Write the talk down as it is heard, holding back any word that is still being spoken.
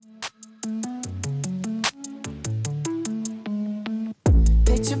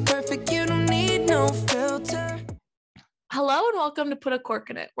welcome to Put a Cork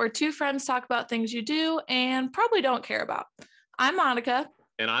in It, where two friends talk about things you do and probably don't care about. I'm Monica.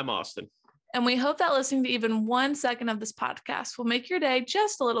 And I'm Austin. And we hope that listening to even 1 second of this podcast will make your day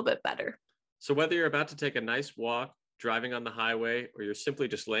just a little bit better. So whether you're about to take a nice walk, driving on the highway, or you're simply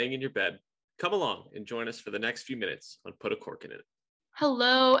just laying in your bed, come along and join us for the next few minutes on Put a Cork in It.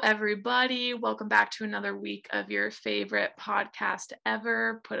 Hello, everybody. Welcome back to another week of your favorite podcast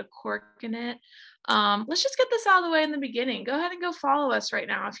ever, Put a Cork in It. Let's just get this out of the way in the beginning. Go ahead and go follow us right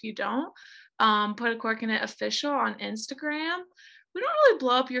now if you don't. Put a Cork in It official on Instagram. We don't really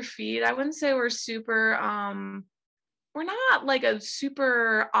blow up your feed. I wouldn't say we're super, we're not like a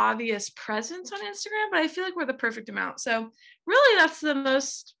super obvious presence on Instagram, but I feel like we're the perfect amount. So really that's the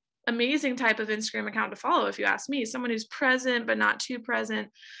most amazing type of Instagram account to follow, if you ask me, someone who's present but not too present.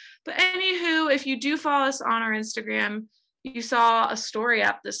 But anywho, if you do follow us on our Instagram, you saw a story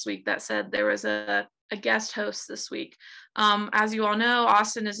up this week that said there was a guest host this week. As you all know,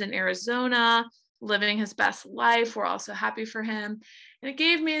 Austin is in Arizona living his best life. We're also happy for him, and it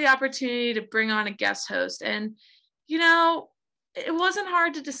gave me the opportunity to bring on a guest host. And you know, it wasn't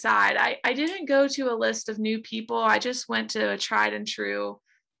hard to decide. I didn't go to a list of new people. I just went to a tried and true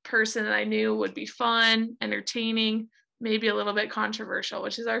person that I knew would be fun, entertaining, maybe a little bit controversial,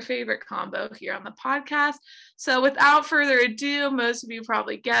 which is our favorite combo here on the podcast. So without further ado, most of you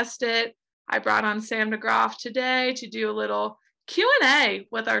probably guessed it, I brought on Sam DeGroff today to do a little Q&A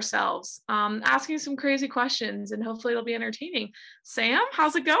with ourselves, asking some crazy questions, and hopefully it'll be entertaining. Sam,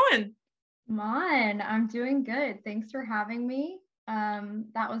 how's it going? Mon, I'm doing good. Thanks for having me.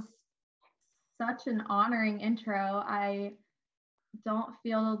 That was such an honoring intro. I don't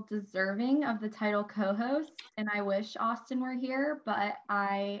feel deserving of the title co-host, and I wish Austin were here, but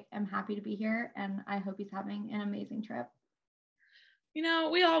I am happy to be here, and I hope he's having an amazing trip. You know,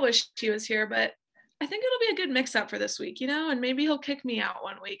 we all wish he was here, but I think it'll be a good mix-up for this week, you know, and maybe he'll kick me out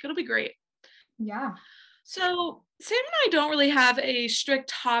one week. It'll be great. Yeah. So Sam and I don't really have a strict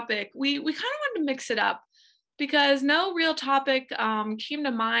topic. We kind of wanted to mix it up because no real topic came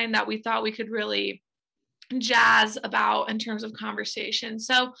to mind that we thought we could really jazz about in terms of conversation.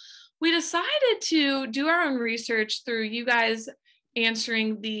 So we decided to do our own research through you guys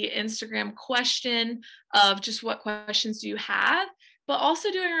answering the Instagram question of just what questions do you have, but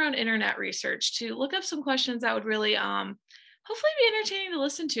also doing our own internet research to look up some questions that would really hopefully be entertaining to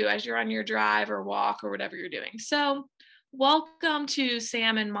listen to as you're on your drive or walk or whatever you're doing. So welcome to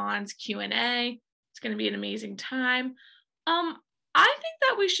Sam and Mon's Q&A. It's going to be an amazing time. I think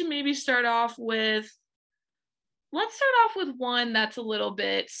that we should maybe let's start off with one that's a little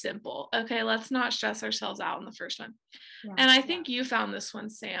bit simple. Okay, let's not stress ourselves out on the first one. Yeah, and I think you found this one,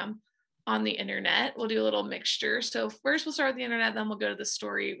 Sam, on the internet. We'll do a little mixture. So first we'll start with the internet, then we'll go to the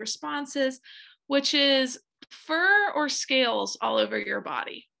story responses, which is fur or scales all over your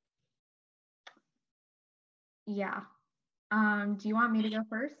body? Yeah. Do you want me to go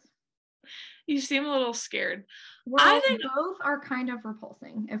first? You seem a little scared. Well, I think both are kind of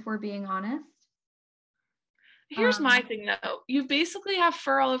repulsing, if we're being honest. Here's my thing, though. You basically have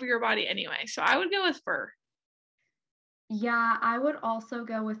fur all over your body anyway, so I would go with fur. Yeah, I would also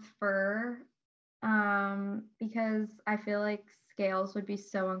go with fur because I feel like scales would be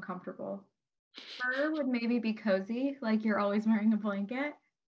so uncomfortable. Fur would maybe be cozy, like you're always wearing a blanket.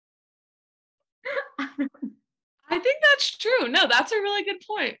 I think that's true. No, that's a really good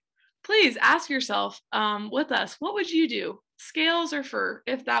point. Please ask yourself with us, what would you do? Scales or fur,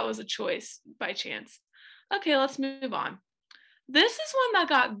 if that was a choice by chance? Okay, let's move on. This is one that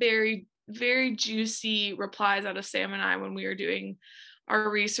got very, very juicy replies out of Sam and I when we were doing our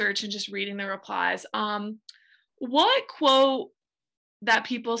research and just reading the replies. What quote that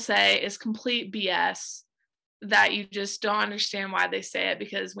people say is complete BS that you just don't understand why they say it,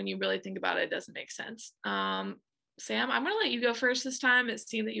 because when you really think about it, it doesn't make sense? Sam, I'm going to let you go first this time. It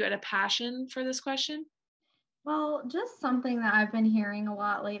seemed that you had a passion for this question. Well, just something that I've been hearing a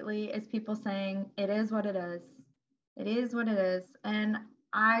lot lately is people saying, it is what it is. It is what it is. And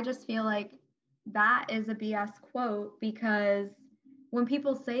I just feel like that is a BS quote, because when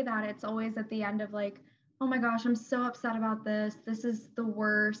people say that, it's always at the end of like, oh my gosh, I'm so upset about this. This is the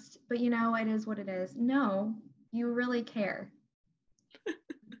worst. But you know, it is what it is. No, you really care.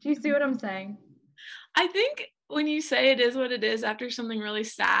 Do you see what I'm saying? I think when you say it is what it is after something really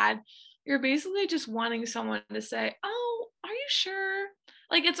sad, you're basically just wanting someone to say, oh, are you sure?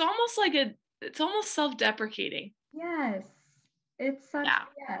 Like, it's almost self-deprecating. Yes, it's such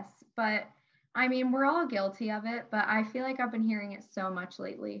yes. But I mean, we're all guilty of it, but I feel like I've been hearing it so much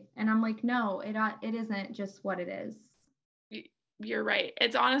lately. And I'm like, no, it isn't just what it is. You're right.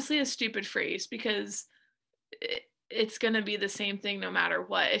 It's honestly a stupid phrase because it's going to be the same thing no matter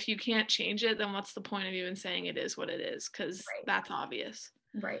what. If you can't change it, then what's the point of even saying it is what it is? Because that's obvious.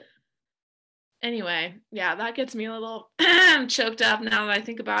 Right. Anyway, yeah, that gets me a little choked up now that I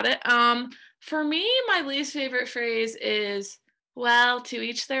think about it. For me, my least favorite phrase is, well, to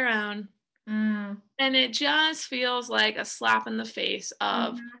each their own. And it just feels like a slap in the face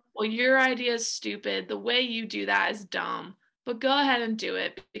of, well, your idea is stupid. The way you do that is dumb, but go ahead and do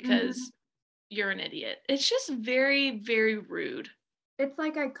it because you're an idiot. It's just very, very rude. It's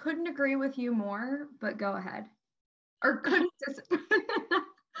like, I couldn't agree with you more, but go ahead. Or could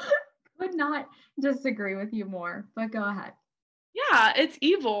not disagree with you more, but go ahead. Yeah, it's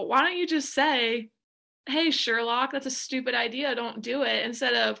evil. Why don't you just say, hey, Sherlock, that's a stupid idea. Don't do it.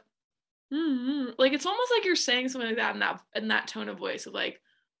 Instead of, like, it's almost like you're saying something like that in that tone of voice of like,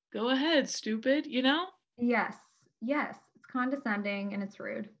 go ahead, stupid, you know? Yes. It's condescending and it's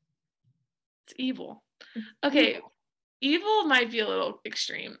rude. It's evil. Okay, evil might be a little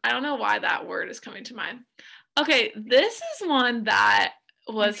extreme. I don't know why that word is coming to mind. Okay, this is one that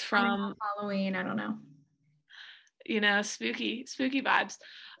was from Halloween. I don't know. Spooky vibes.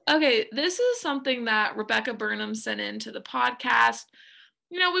 Okay, this is something that Rebecca Burnham sent into the podcast.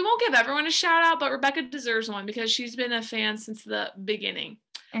 We won't give everyone a shout out, but Rebecca deserves one because she's been a fan since the beginning.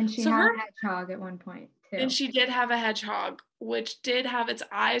 And she had a hedgehog at one point too. And she did have a hedgehog, which did have its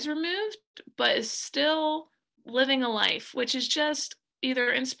eyes removed, but is still living a life, which is just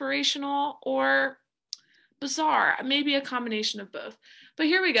either inspirational or bizarre, maybe a combination of both. But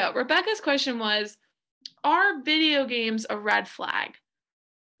here we go. Rebecca's question was, are video games a red flag?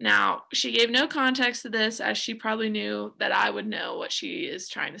 Now, she gave no context to this, as she probably knew that I would know what she is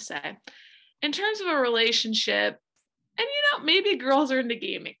trying to say. In terms of a relationship, and maybe girls are into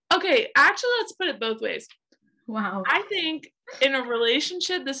gaming. Okay, actually, let's put it both ways. Wow. I think in a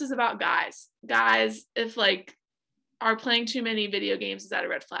relationship, this is about guys. Guys, if are playing too many video games, is that a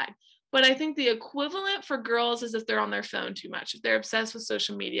red flag? But I think the equivalent for girls is if they're on their phone too much. If they're obsessed with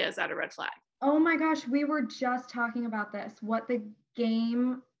social media, is that a red flag? Oh my gosh, we were just talking about this. What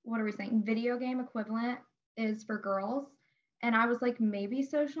are we saying? Video game equivalent is for girls. And I was like, maybe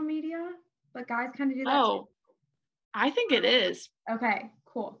social media, but guys kind of do that too. I think it is. Okay,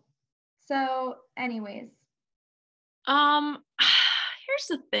 cool. So anyways. Here's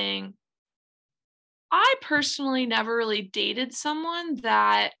the thing. I personally never really dated someone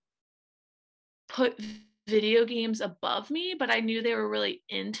that put video games above me, but I knew they were really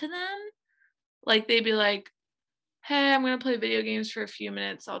into them. Like, they'd be like, hey, I'm going to play video games for a few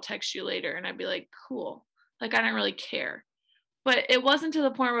minutes. I'll text you later. And I'd be like, cool. Like, I didn't really care. But it wasn't to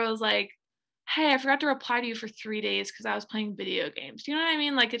the point where I was like, hey, I forgot to reply to you for 3 days because I was playing video games. Do you know what I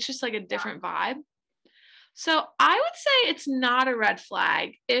mean? Like, it's just like a different vibe. So I would say it's not a red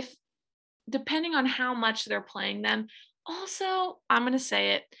flag if, depending on how much they're playing them. Also, I'm going to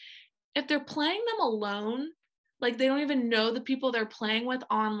say it, if they're playing them alone, like they don't even know the people they're playing with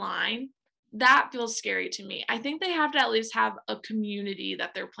online, that feels scary to me. I think they have to at least have a community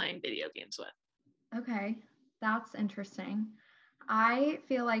that they're playing video games with. Okay, that's interesting. I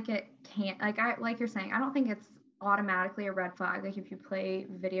feel like it can't, like you're saying, I don't think it's automatically a red flag. Like, if you play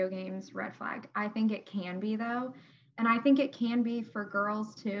video games, red flag. I think it can be, though. And I think it can be for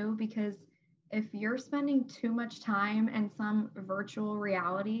girls too, because if you're spending too much time in some virtual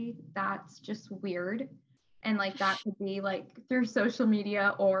reality, that's just weird. And like, that could be like through social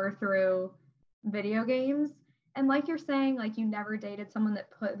media or through video games. And like you're saying, like, you never dated someone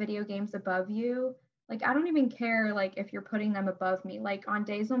that put video games above you. Like, I don't even care, like, if you're putting them above me. Like, on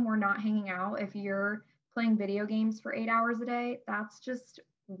days when we're not hanging out, if you're playing video games for 8 hours a day, that's just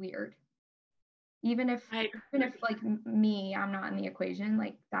weird. Even if like me, I'm not in the equation,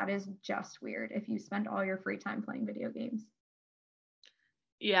 like, that is just weird if you spend all your free time playing video games.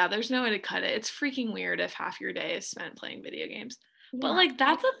 Yeah, there's no way to cut it. It's freaking weird if half your day is spent playing video games. Yeah. But like,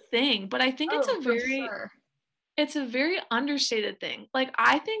 that's a thing. But I think it's a very understated thing. Like,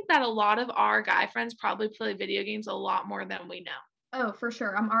 I think that a lot of our guy friends probably play video games a lot more than we know. Oh, for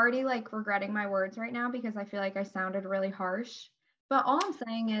sure. I'm already like regretting my words right now because I feel like I sounded really harsh. But all I'm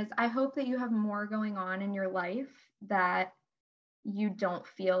saying is, I hope that you have more going on in your life that you don't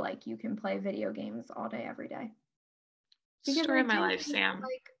feel like you can play video games all day, every day. Because story of my life, Sam.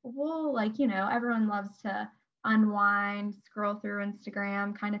 Like, everyone loves to unwind, scroll through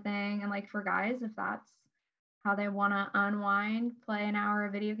Instagram kind of thing. And like, for guys, if that's how they want to unwind, play an hour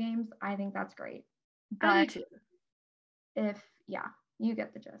of video games, I think that's great. But you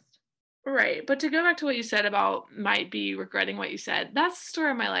get the gist. Right. But to go back to what you said about might be regretting what you said, that's the story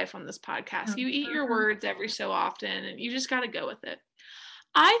of my life on this podcast. You eat your words every so often and you just got to go with it.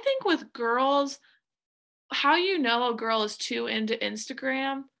 I think with girls, how you know a girl is too into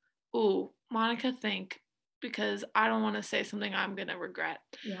Instagram? Ooh, Monica, think, because I don't want to say something I'm gonna regret.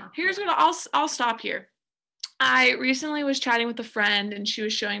 Yeah. Here's what I'll stop here. I recently was chatting with a friend and she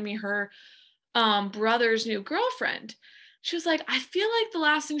was showing me her brother's new girlfriend. She was like, I feel like the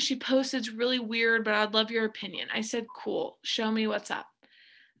last thing she posted is really weird, but I'd love your opinion. I said, cool, show me what's up.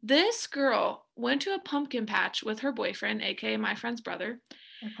 This girl went to a pumpkin patch with her boyfriend, aka my friend's brother,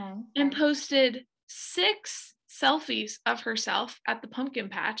 Okay. and posted 6 selfies of herself at the pumpkin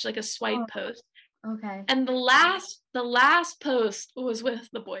patch, like a swipe post. Okay. And the last post was with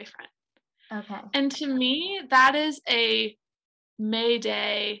the boyfriend. Okay. And to me, that is a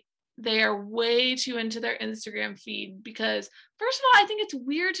mayday. They are way too into their Instagram feed because, first of all, I think it's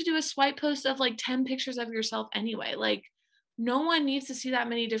weird to do a swipe post of like 10 pictures of yourself anyway. Like, no one needs to see that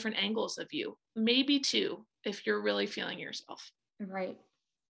many different angles of you. Maybe 2 if you're really feeling yourself. Right.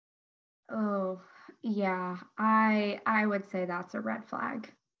 Oh, yeah. I would say that's a red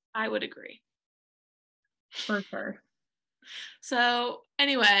flag. I would agree. For sure. So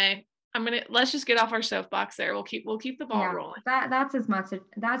anyway, let's just get off our soapbox there. We'll keep the ball rolling. That's as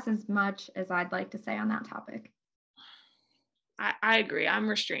much as I'd like to say on that topic. I agree. I'm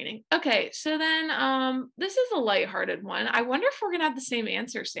restraining. Okay, so then this is a lighthearted one. I wonder if we're gonna have the same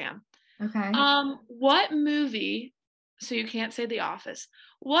answer, Sam. Okay. What movie, so you can't say The Office,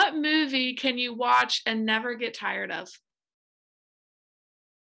 what movie can you watch and never get tired of?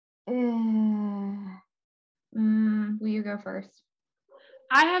 Will you go first?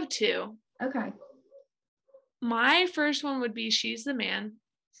 I have 2. Okay. My first one would be She's the Man.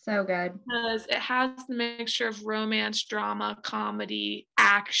 So good. Because it has the mixture of romance, drama, comedy,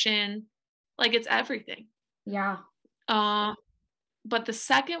 action. Like, it's everything. Yeah. But the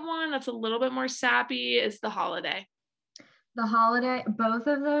second one that's a little bit more sappy is The Holiday. The Holiday, both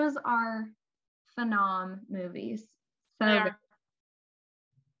of those are phenom movies. So good.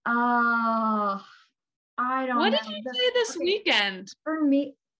 Oh, I don't know. What did you say this weekend? For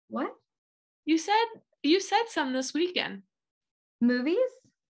me, what? You said some this weekend. Movies?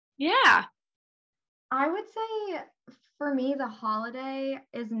 Yeah. I would say for me, The Holiday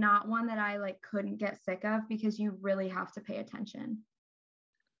is not one that I like couldn't get sick of because you really have to pay attention.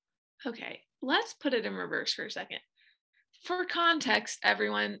 Okay, let's put it in reverse for a second. For context,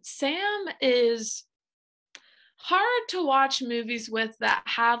 everyone, Sam is hard to watch movies with that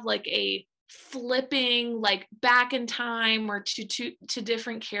have like a flipping like back in time or to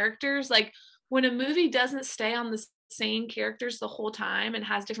different characters. Like when a movie doesn't stay on the same characters the whole time and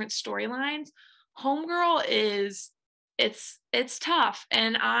has different storylines, Homegirl it's tough.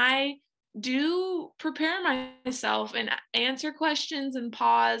 And I do prepare myself and answer questions and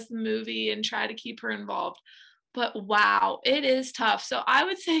pause the movie and try to keep her involved. But wow, it is tough. So I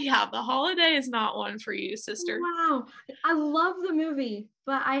would say, yeah, The Holiday is not one for you, sister. Wow. I love the movie,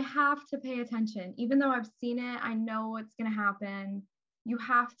 but I have to pay attention. Even though I've seen it, I know what's going to happen. You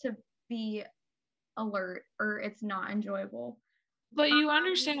have to be alert or it's not enjoyable. But you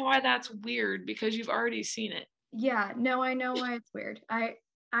understand why that's weird because you've already seen it. Yeah, no, I know why it's weird. I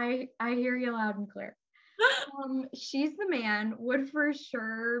hear you loud and clear. She's the Man would for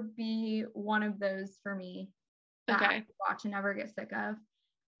sure be one of those for me that I watch and never get sick of.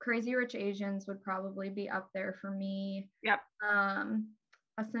 Crazy Rich Asians would probably be up there for me. Yep.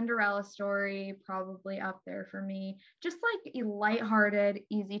 A Cinderella Story probably up there for me. Just like a lighthearted,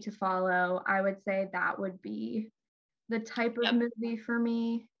 easy to follow. I would say that would be the type of movie for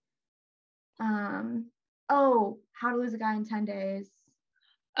me. How to Lose a Guy in 10 Days.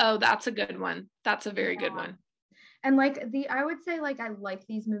 Oh, that's a good one. That's a very good one. And like I would say like I like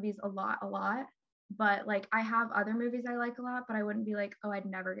these movies a lot, but like I have other movies I like a lot, but I wouldn't be like, oh, I'd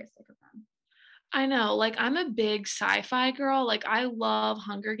never get sick of them. I know, like I'm a big sci-fi girl. Like I love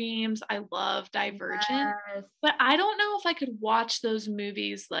Hunger Games. I love Divergent. Yes. But I don't know if I could watch those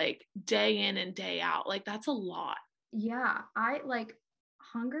movies like day in and day out. Like that's a lot. Yeah, I like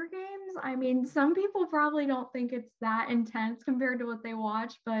Hunger Games. I mean, some people probably don't think it's that intense compared to what they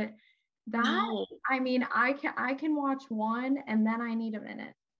watch, but I mean, I can watch one and then I need a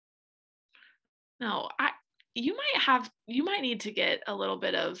minute. No, you might need to get a little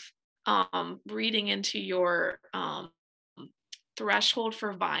bit of reading into your threshold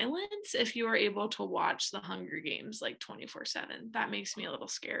for violence if you are able to watch the Hunger Games like 24/7. That makes me a little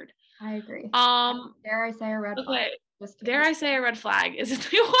scared. I agree. Dare I say a red flag? Dare I say a red flag is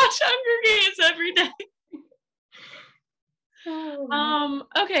if we watch Hunger Games every day.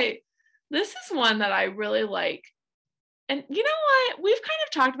 Okay, this is one that I really like, And you know what? We've kind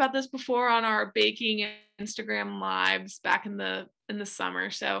of talked about this before on our baking Instagram lives back in the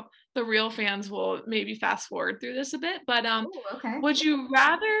summer. So the real fans will maybe fast forward through this a bit. But Ooh, okay. would you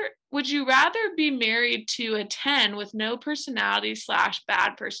rather be married to a 10 with no personality /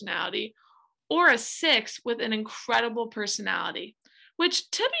 bad personality, or a 6 with an incredible personality? Which,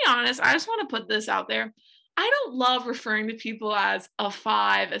 to be honest, I just want to put this out there. I don't love referring to people as a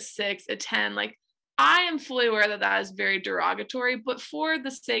 5, a 6, a 10. Like, I am fully aware that that is very derogatory, but for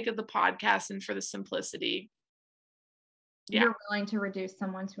the sake of the podcast and for the simplicity, yeah. You're willing to reduce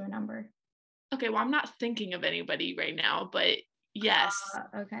someone to a number. Okay, well, I'm not thinking of anybody right now, but yes.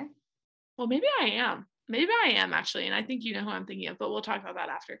 Okay. Well, maybe I am. Maybe I am actually, and I think you know who I'm thinking of, but we'll talk about that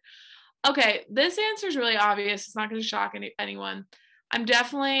after. Okay, this answer is really obvious. It's not going to shock anyone. I'm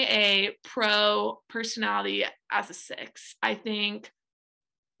definitely a pro personality as a 6. I think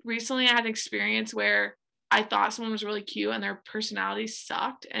recently I had an experience where I thought someone was really cute and their personality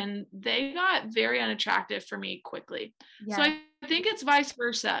sucked and they got very unattractive for me quickly. Yeah. So I think it's vice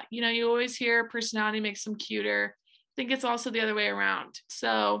versa. You know, you always hear personality makes them cuter. I think it's also the other way around.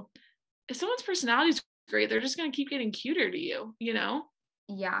 So if someone's personality is great, they're just going to keep getting cuter to you, you know?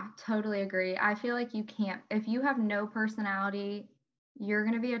 Yeah, totally agree. I feel like you can't, if you have no personality, you're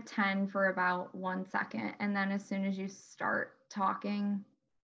going to be a 10 for about 1 second. And then as soon as you start talking,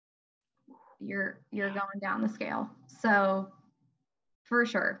 you're going down the scale. So for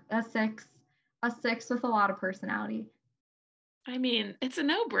sure, a 6 with a lot of personality. I mean, it's a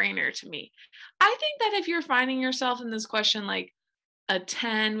no-brainer to me. I think that if you're finding yourself in this question, like a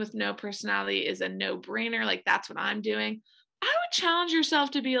 10 with no personality is a no-brainer, like that's what I'm doing, I would challenge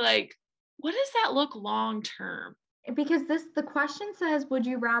yourself to be like, what does that look long term? Because the question says, would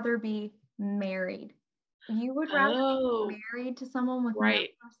you rather be married? You would rather be married to someone with no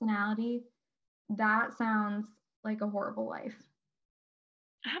personality? That sounds like a horrible life.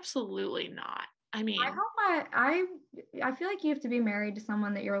 Absolutely not. I mean, I feel like you have to be married to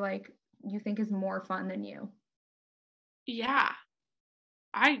someone that you're like, you think is more fun than you. Yeah,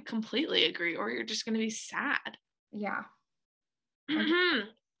 I completely agree. Or you're just going to be sad. Yeah. Mm-hmm.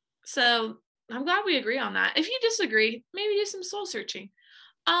 So I'm glad we agree on that. If you disagree, maybe do some soul searching.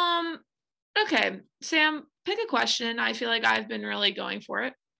 Okay, Sam, pick a question. I feel like I've been really going for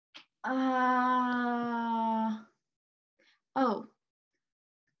it. Oh.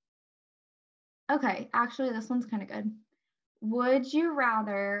 Okay, actually this one's kind of good. Would you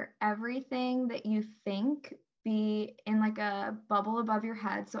rather everything that you think be in like a bubble above your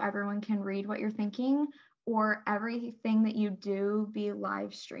head so everyone can read what you're thinking, or everything that you do be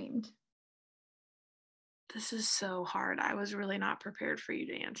live streamed? This is so hard. I was really not prepared for you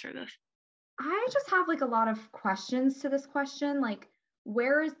to answer this. I just have like a lot of questions to this question. Like,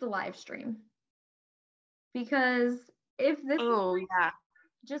 where is the live stream? Because if this is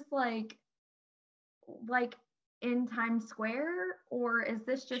just like in Times Square, or is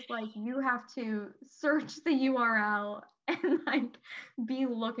this just like you have to search the URL and like be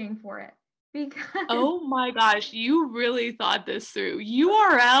looking for it? Because oh my gosh, you really thought this through.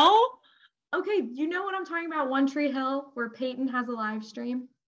 URL? Okay, you know what I'm talking about? One Tree Hill, where Peyton has a live stream.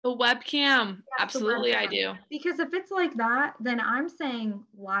 The webcam. Yes, absolutely, the webcam. I do. Because if it's like that, then I'm saying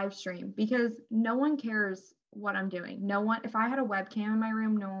live stream, because no one cares what I'm doing. No one, if I had a webcam in my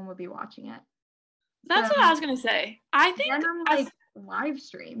room, no one would be watching it. That's what I was going to say. I think then I'm like, live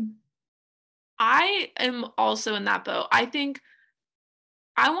stream. I am also in that boat. I think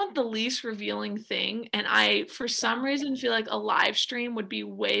I want the least revealing thing. And I, for some reason, feel like a live stream would be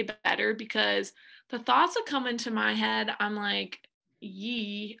way better, because the thoughts that come into my head, I'm like,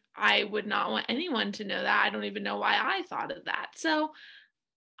 I would not want anyone to know that. I don't even know why I thought of that. So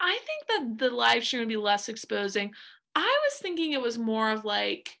I think that the live stream would be less exposing. I was thinking it was more of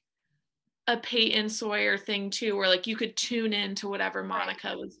like a Peyton Sawyer thing too, where like you could tune in to whatever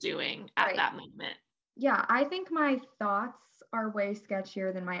Monica was doing at that moment. Yeah, I think my thoughts are way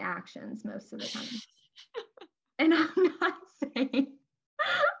sketchier than my actions most of the time. And I'm not saying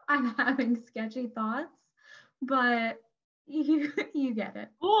I'm having sketchy thoughts, but you get it.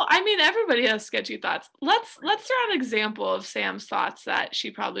 Well, I mean, everybody has sketchy thoughts. Let's throw an example of Sam's thoughts that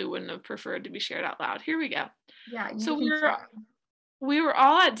she probably wouldn't have preferred to be shared out loud. Here we go. Yeah. So we were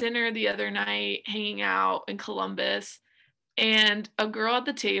all at dinner the other night, hanging out in Columbus, and a girl at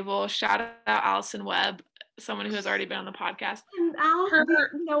the table, shout out Allison Webb, someone who has already been on the podcast. And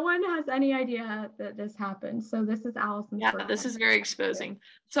no one has any idea that this happened. So this is Allison's. Yeah, this is very exposing.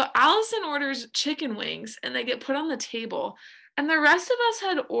 So Allison orders chicken wings and they get put on the table. And the rest of us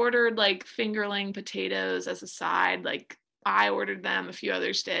had ordered like fingerling potatoes as a side. Like I ordered them, a few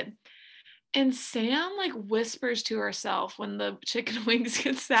others did. And Sam like whispers to herself when the chicken wings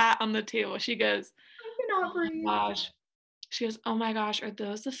get sat on the table. She goes, I "Oh cannot my breathe. gosh." She goes, "Oh my gosh, are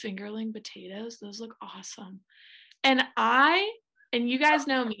those the fingerling potatoes? Those look awesome." And and you guys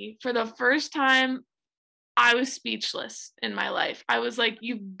know me, for the first time, I was speechless in my life. I was like,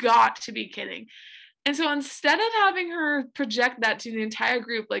 "You've got to be kidding." And so instead of having her project that to the entire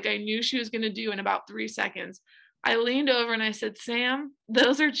group, like I knew she was going to do in about 3 seconds, I leaned over and I said, "Sam,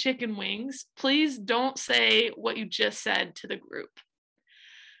 those are chicken wings. Please don't say what you just said to the group."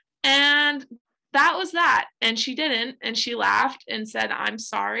 And that was that. And she didn't. And she laughed and said, "I'm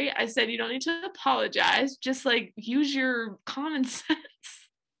sorry." I said, "You don't need to apologize. Just like use your common sense."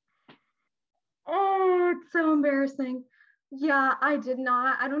 Oh, it's so embarrassing. Yeah, I did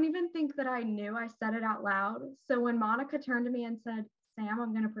not. I don't even think that I knew I said it out loud. So when Monica turned to me and said, "Sam,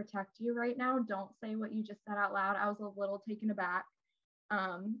 I'm going to protect you right now. Don't say what you just said out loud," I was a little taken aback.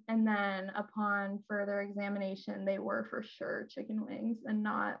 And then upon further examination, they were for sure chicken wings and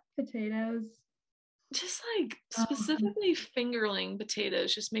not potatoes. Just like Um, specifically fingerling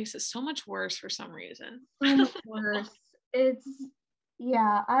potatoes just makes it so much worse for some reason. so much worse. It's,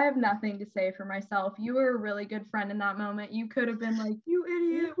 yeah, I have nothing to say for myself. You were a really good friend in that moment. You could have been like, "You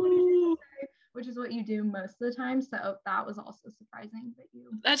idiot, what did you say?" Which is what you do most of the time. So that was also surprising that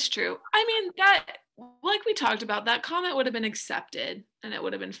you. That's true. I mean, that, like we talked about, that comment would have been accepted and it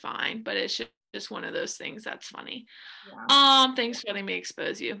would have been fine, but it's just one of those things that's funny. Yeah, Thanks for letting me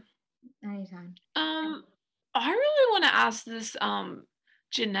expose you. anytime. Um, I really want to ask this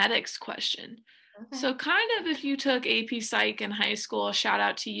genetics question. Okay. So kind of if you took AP Psych in high school, shout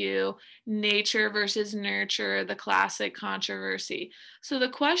out to you, nature versus nurture, the classic controversy. So the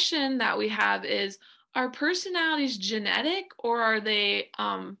question that we have is, are personalities genetic or are they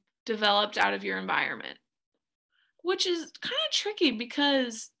developed out of your environment? Which is kind of tricky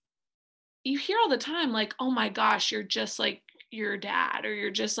because you hear all the time like, "Oh my gosh, you're just like your dad," or "You're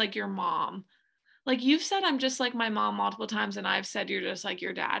just like your mom." Like you've said, "I'm just like my mom" multiple times, and I've said, "You're just like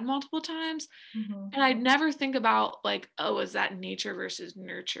your dad" multiple times. Mm-hmm. And I'd never think about like, oh, is that nature versus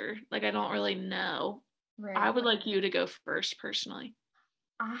nurture? Like I don't really know. I Right. would like you to go first personally.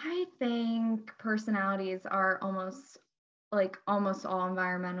 I think personalities are almost all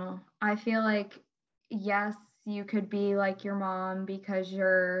environmental. I feel like, yes, you could be like your mom because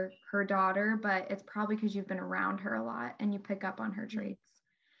you're her daughter, but it's probably because you've been around her a lot and you pick up on her traits.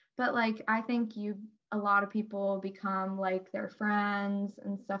 But like I think a lot of people become like their friends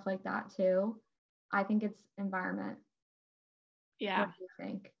and stuff like that too. I think it's environment. Yeah. What do you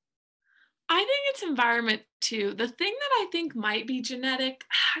think? I think it's environment too. The thing that I think might be genetic,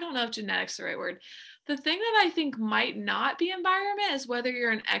 I don't know if genetic's the right word. The thing that I think might not be environment is whether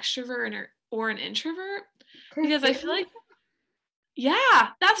you're an extrovert or an introvert. Because I feel like, yeah,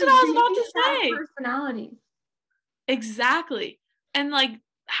 that's what Because I was about babies to have say. personalities. Exactly. And like,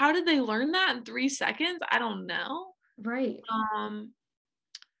 how did they learn that in 3 seconds? I don't know. Right. Um,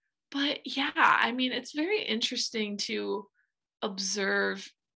 but yeah, I mean, it's very interesting to observe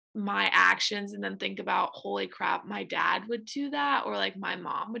my actions and then think about, holy crap, my dad would do that, or like my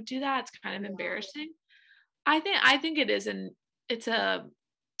mom would do that. It's kind of Yeah. embarrassing. I think it is it's a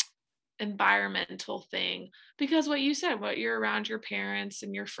environmental thing because what you said, what you're around your parents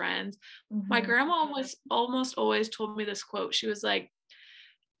and your friends. My Mm-hmm. grandma almost always told me this quote. She was like,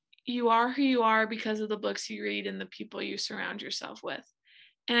 "You are who you are because of the books you read and the people you surround yourself with."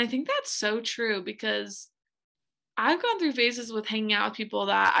 And I think that's so true because I've gone through phases with hanging out with people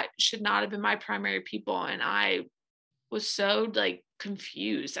that should not have been my primary people. And I was so like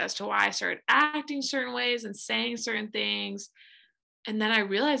confused as to why I started acting certain ways and saying certain things. And then I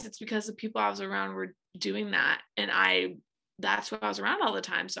realized it's because the people I was around were doing that. And that's what I was around all the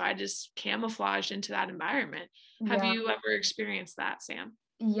time. So I just camouflaged into that environment. Have Yeah. you ever experienced that, Sam?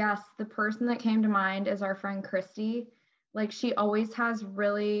 Yes, the person that came to mind is our friend Christy. Like she always has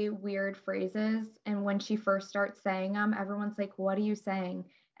really weird phrases, and when she first starts saying them, everyone's like, "What are you saying?"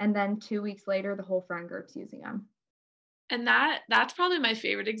 And then 2 weeks later, the whole friend group's using them. And that's probably my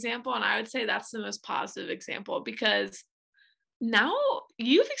favorite example. And I would say that's the most positive example because now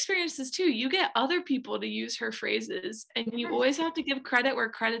you've experienced this too. You get other people to use her phrases, and you Yes. always have to give credit where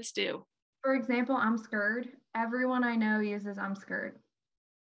credit's due. For example, "I'm scared." Everyone I know uses "I'm scared,"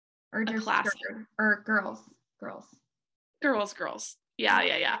 or A just classic. scared, or girls. Girls.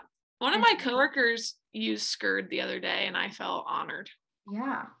 Yeah. One of And my coworkers used "scared" the other day, and I felt honored.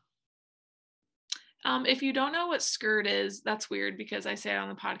 yeah, If you don't know what "scared" is, that's weird because I say it on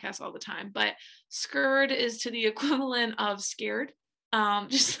the podcast all the time. But "scared" is to the equivalent of scared.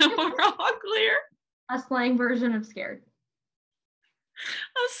 Just so we're all clear. a slang version of scared.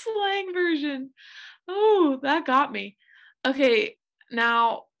 A slang version. Oh, that got me. Okay,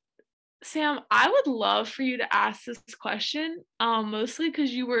 now Sam, I would love for you to ask this question, mostly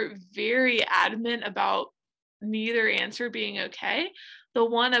because you were very adamant about neither answer being okay. The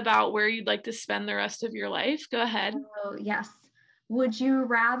one about where you'd like to spend the rest of your life. Go ahead. Oh, yes. Would you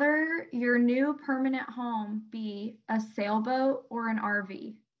rather your new permanent home be a sailboat or an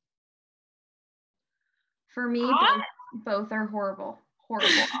RV? For me, I, both are horrible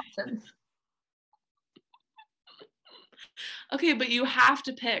options. okay, but you have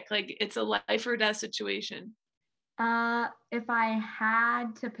to pick. Like it's a life or death situation. If I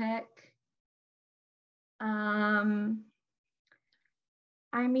had to pick,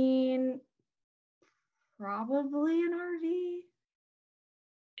 I mean, probably an RV.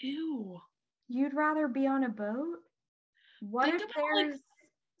 Ew. You'd rather be on a boat? What Think if about there's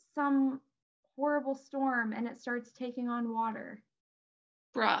some horrible storm and it starts taking on water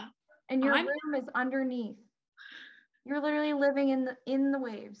bruh. and your I'm room is underneath? You're literally living in the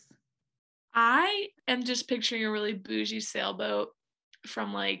waves. I am just picturing a really bougie sailboat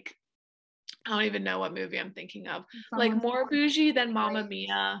from like I don't even know what movie I'm thinking of. Like Someone's more bougie than Mamma waves.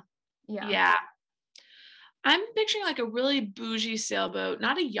 Mia. Yeah. Yeah. I'm picturing like a really bougie sailboat,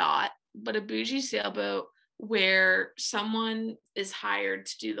 not a yacht, but a bougie sailboat where someone is hired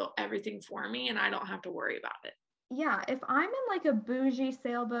to do everything for me and I don't have to worry about it. Yeah, if I'm in like a bougie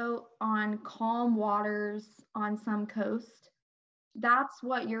sailboat on calm waters on some coast, that's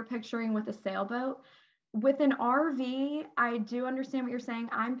what you're picturing with a sailboat. With an RV, I do understand what you're saying.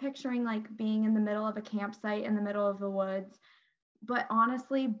 I'm picturing like being in the middle of a campsite in the middle of the woods. But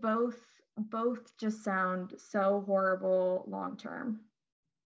honestly, both just sound so horrible long term.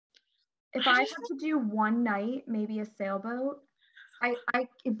 If I had to do one night, maybe a sailboat,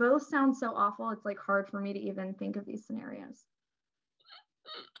 it both sound so awful. It's like hard for me to even think of these scenarios.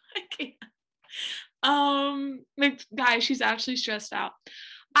 I can't. Like, guys, she's actually stressed out.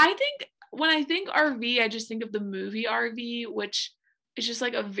 I think when I think RV, I just think of the movie RV, which is just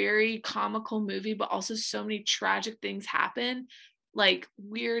like a very comical movie, but also so many tragic things happen, like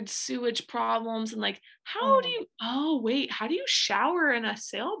weird sewage problems and like how do you shower in a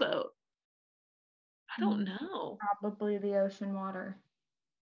sailboat? I don't know. Probably the ocean water.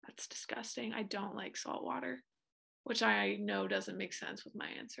 That's disgusting. I don't like salt water, which I know doesn't make sense with my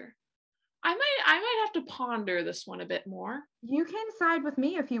answer. I might have to ponder this one a bit more. You can side with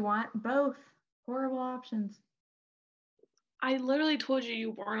me if you want. Both horrible options. I literally told you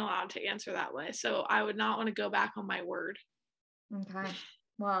you weren't allowed to answer that way, so I would not want to go back on my word. Okay.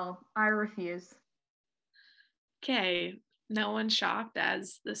 Well, I refuse. Okay, no one's shocked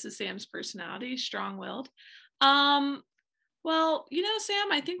as this is Sam's personality, strong-willed. Um, well,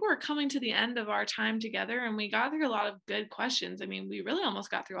 Sam, I think we're coming to the end of our time together and we got through a lot of good questions. I mean, we really almost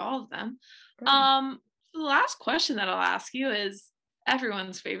got through all of them. Good. So the last question that I'll ask you is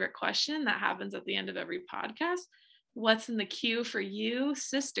everyone's favorite question that happens at the end of every podcast. What's in the queue for you,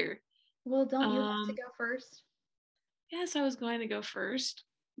 sister? Well, don't you have to go first? Yes, I was going to go first.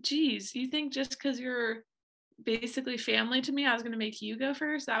 Geez, you think just because you're basically family to me, I was going to make you go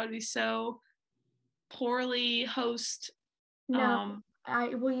first? That would be so poorly host. No,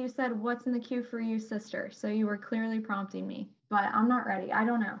 well, you said what's in the queue for you, sister. So you were clearly prompting me, but I'm not ready. I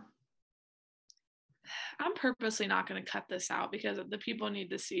don't know. I'm purposely not going to cut this out because the people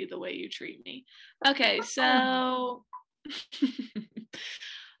need to see the way you treat me. Okay, so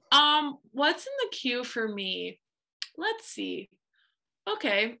what's in the queue for me? Let's see.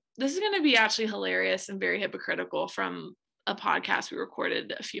 Okay, this is going to be actually hilarious and very hypocritical from a podcast we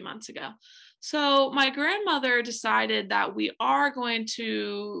recorded a few months ago. So, my grandmother decided that we are going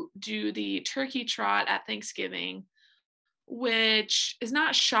to do the turkey trot at Thanksgiving, which is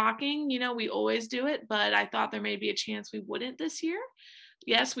not shocking. We always do it, but I thought there may be a chance we wouldn't this year.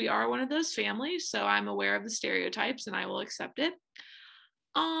 Yes, we are one of those families, so I'm aware of the stereotypes and I will accept it.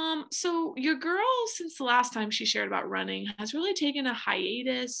 So your girl, since the last time she shared about running, has really taken a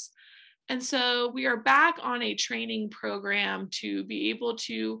hiatus. And so we are back on a training program to be able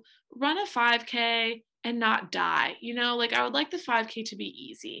to run a 5K and not die. Like I would like the 5K to be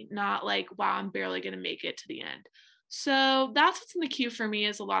easy, not like, wow, I'm barely going to make it to the end. So that's what's in the queue for me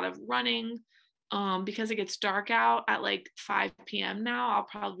is a lot of running. Because it gets dark out at like 5 p.m. now, I'll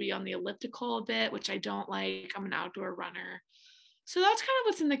probably be on the elliptical a bit, which I don't like. I'm an outdoor runner. So that's kind of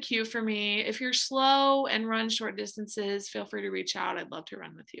what's in the queue for me. If you're slow and run short distances, feel free to reach out. I'd love to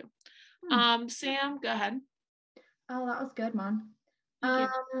run with you. Sam, go ahead. Oh, that was good, Mom. Thank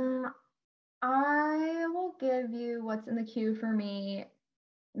you. I will give you what's in the queue for me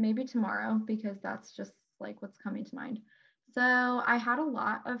maybe tomorrow because that's just like what's coming to mind. So I had a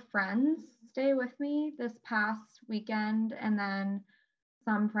lot of friends stay with me this past weekend, and then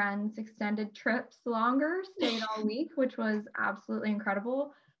some friends extended trips longer, stayed all week, which was absolutely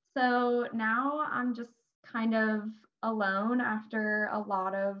incredible. So now I'm just kind of alone after a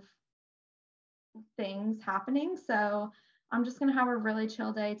lot of things happening. So I'm just going to have a really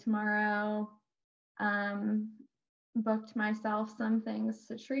chill day tomorrow. Booked myself some things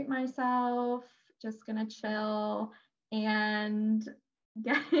to treat myself, just going to chill and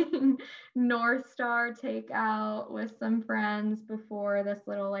getting North Star takeout with some friends before this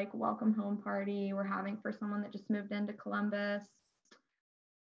little like welcome home party we're having for someone that just moved into Columbus.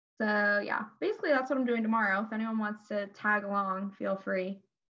 So yeah, basically that's what I'm doing tomorrow. If anyone wants to tag along, feel free.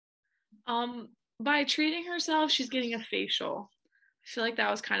 By treating herself, she's getting a facial. I feel like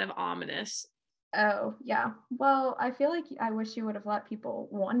that was kind of ominous. Oh, yeah. Well, I feel like I wish you would have let people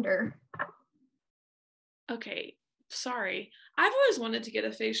wonder. Okay, sorry. I've always wanted to get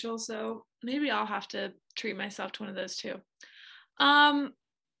a facial, so maybe I'll have to treat myself to one of those too. Well,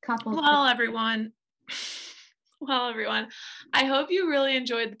 everyone, I hope you really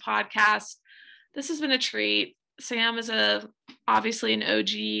enjoyed the podcast. This has been a treat. Sam is obviously an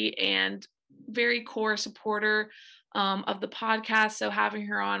OG and very core supporter of the podcast, so having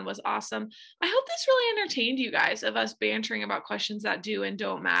her on was awesome. I hope this really entertained you guys, of us bantering about questions that do and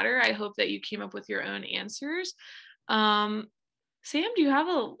don't matter. I hope that you came up with your own answers. Sam, do you have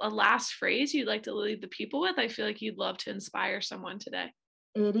a last phrase you'd like to leave the people with? I feel like you'd love to inspire someone today.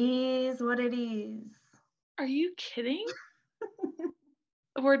 It is what it is. Are you kidding?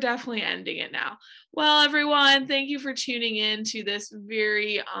 We're definitely ending it now. Well, everyone, thank you for tuning in to this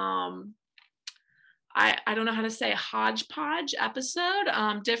very I don't know how to say, hodgepodge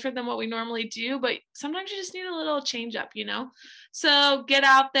episode, different than what we normally do, but sometimes you just need a little change up, So get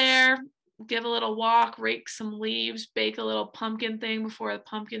out there, give a little walk, rake some leaves, bake a little pumpkin thing before the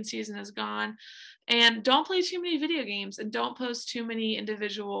pumpkin season is gone. And don't play too many video games, and don't post too many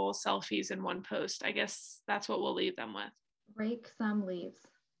individual selfies in one post. I guess that's what we'll leave them with. Rake some leaves.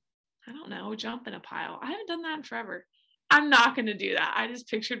 I don't know, jump in a pile. I haven't done that in forever. I'm not going to do that. I just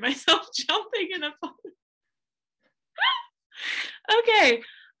pictured myself jumping in a pile. Okay.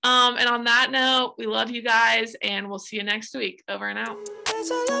 And on that note, we love you guys, and we'll see you next week. Over and out.